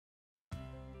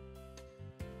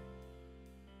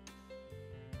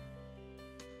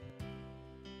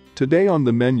Today on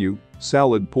the menu,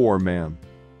 salad poor man.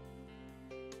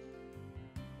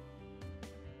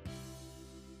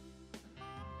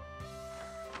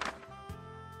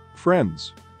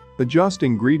 Friends. Adjust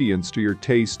ingredients to your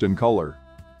taste and color.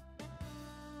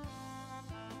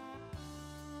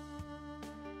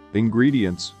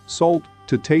 Ingredients: salt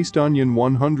to taste, onion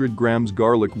 100 grams,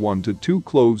 garlic 1 to 2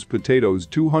 cloves, potatoes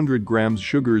 200 grams,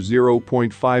 sugar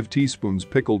 0.5 teaspoons,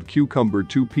 pickled cucumber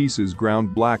 2 pieces,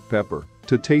 ground black pepper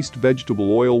to taste,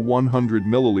 vegetable oil 100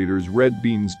 milliliters, red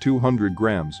beans 200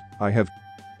 grams. I have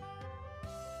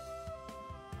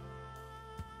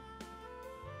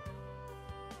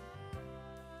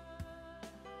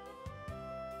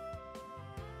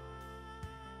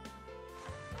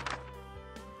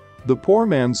The poor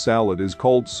man's salad is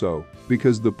called so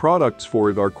because the products for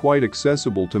it are quite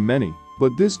accessible to many,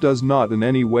 but this does not in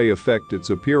any way affect its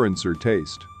appearance or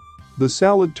taste. The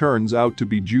salad turns out to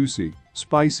be juicy,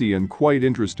 spicy and quite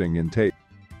interesting in taste.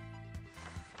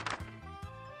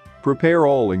 Prepare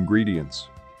all ingredients.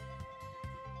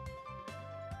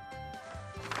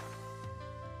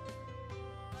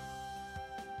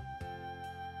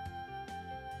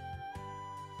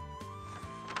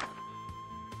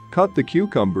 Cut the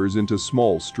cucumbers into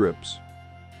small strips.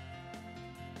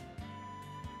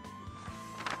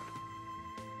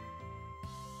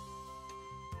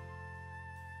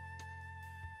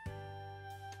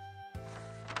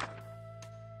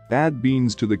 Add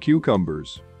beans to the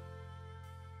cucumbers.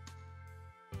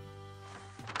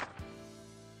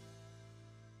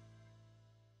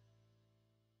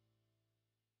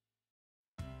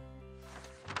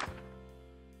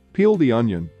 Peel the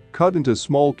onion, cut into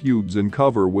small cubes and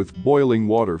cover with boiling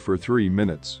water for 3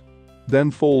 minutes. Then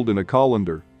fold in a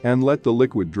colander and let the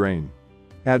liquid drain.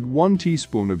 Add 1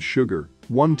 teaspoon of sugar,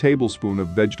 1 tablespoon of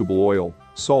vegetable oil,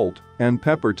 salt, and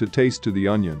pepper to taste to the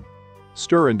onion.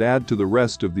 Stir and add to the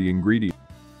rest of the ingredients.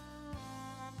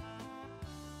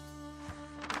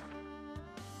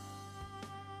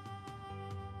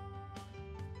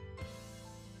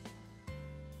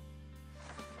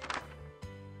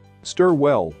 Stir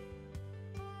well.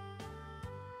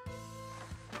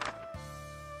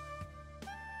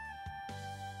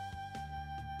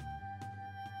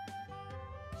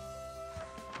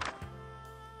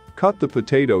 Cut the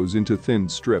potatoes into thin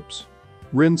strips.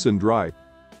 Rinse and dry.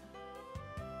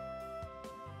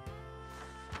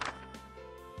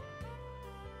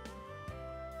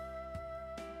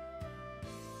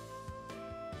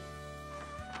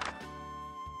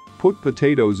 Put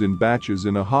potatoes in batches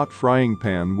in a hot frying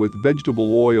pan with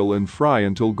vegetable oil and fry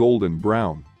until golden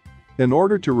brown. In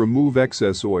order to remove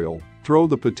excess oil, throw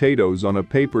the potatoes on a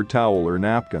paper towel or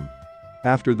napkin.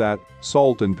 After that,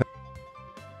 salt and pepper.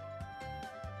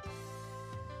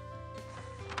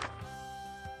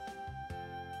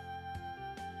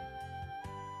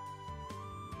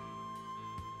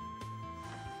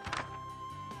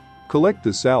 Collect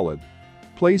the salad.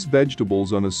 Place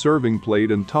vegetables on a serving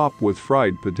plate and top with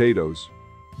fried potatoes.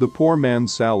 The poor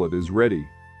man's salad is ready.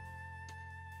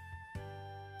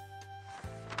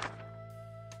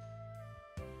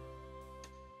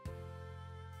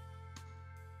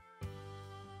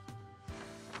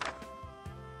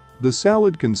 The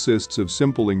salad consists of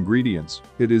simple ingredients.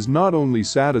 It is not only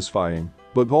satisfying,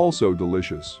 but also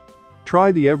delicious.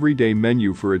 Try the everyday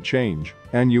menu for a change,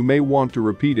 and you may want to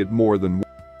repeat it more than once.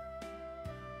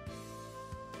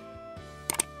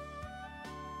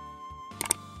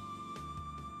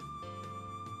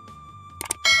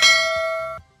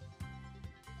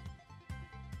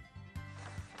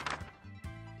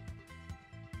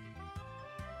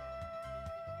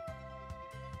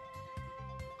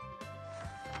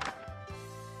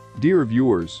 Dear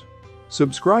viewers,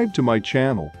 subscribe to my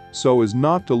channel so as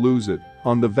not to lose it.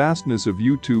 On the vastness of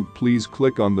YouTube, please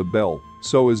click on the bell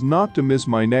so as not to miss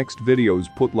my next videos.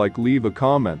 Put like, leave a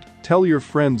comment, tell your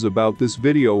friends about this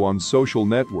video on social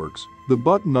networks. The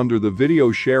button under the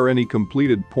video, share any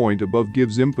completed point above,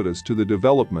 gives impetus to the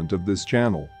development of this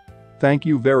channel. Thank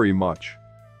you very much.